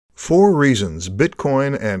4 reasons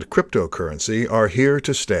Bitcoin and cryptocurrency are here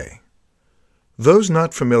to stay. Those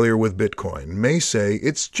not familiar with Bitcoin may say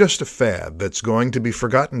it's just a fad that's going to be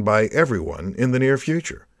forgotten by everyone in the near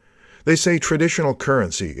future. They say traditional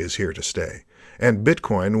currency is here to stay, and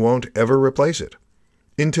Bitcoin won't ever replace it.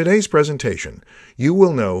 In today's presentation, you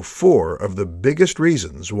will know 4 of the biggest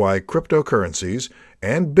reasons why cryptocurrencies,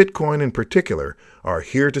 and Bitcoin in particular, are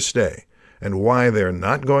here to stay, and why they're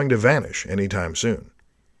not going to vanish anytime soon.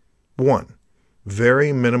 1.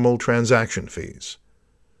 Very minimal transaction fees.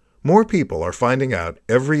 More people are finding out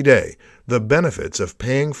every day the benefits of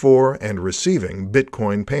paying for and receiving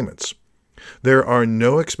Bitcoin payments. There are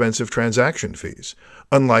no expensive transaction fees,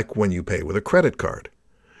 unlike when you pay with a credit card.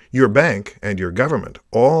 Your bank and your government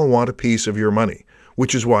all want a piece of your money,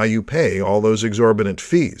 which is why you pay all those exorbitant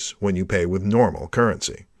fees when you pay with normal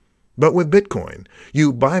currency. But with Bitcoin,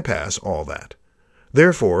 you bypass all that.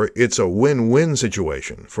 Therefore, it's a win-win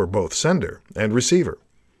situation for both sender and receiver.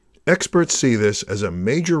 Experts see this as a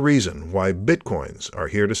major reason why Bitcoins are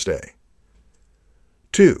here to stay.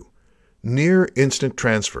 2. Near instant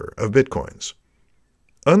transfer of Bitcoins.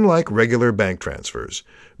 Unlike regular bank transfers,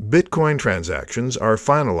 Bitcoin transactions are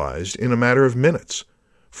finalized in a matter of minutes.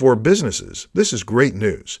 For businesses, this is great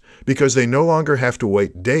news because they no longer have to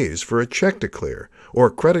wait days for a check to clear or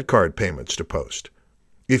credit card payments to post.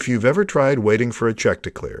 If you've ever tried waiting for a check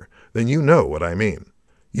to clear, then you know what I mean.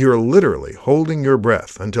 You're literally holding your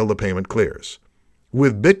breath until the payment clears.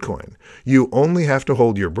 With Bitcoin, you only have to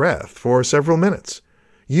hold your breath for several minutes.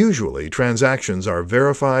 Usually, transactions are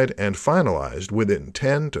verified and finalized within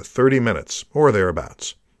 10 to 30 minutes or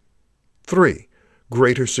thereabouts. 3.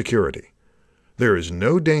 Greater security. There is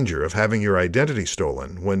no danger of having your identity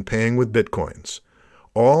stolen when paying with Bitcoins.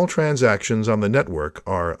 All transactions on the network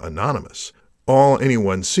are anonymous. All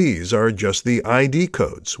anyone sees are just the ID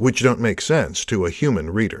codes, which don't make sense to a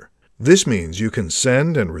human reader. This means you can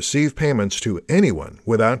send and receive payments to anyone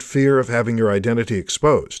without fear of having your identity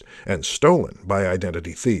exposed and stolen by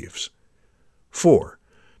identity thieves. 4.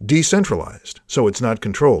 Decentralized, so it's not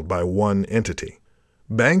controlled by one entity.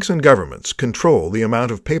 Banks and governments control the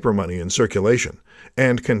amount of paper money in circulation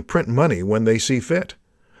and can print money when they see fit.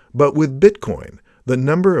 But with Bitcoin, the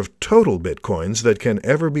number of total Bitcoins that can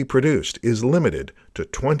ever be produced is limited to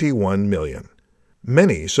 21 million.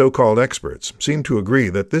 Many so-called experts seem to agree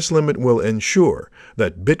that this limit will ensure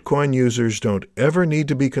that Bitcoin users don't ever need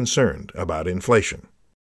to be concerned about inflation.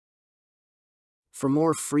 For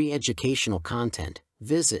more free educational content,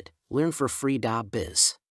 visit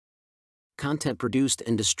learnforfree.biz. Content produced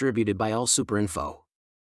and distributed by AllSuperInfo.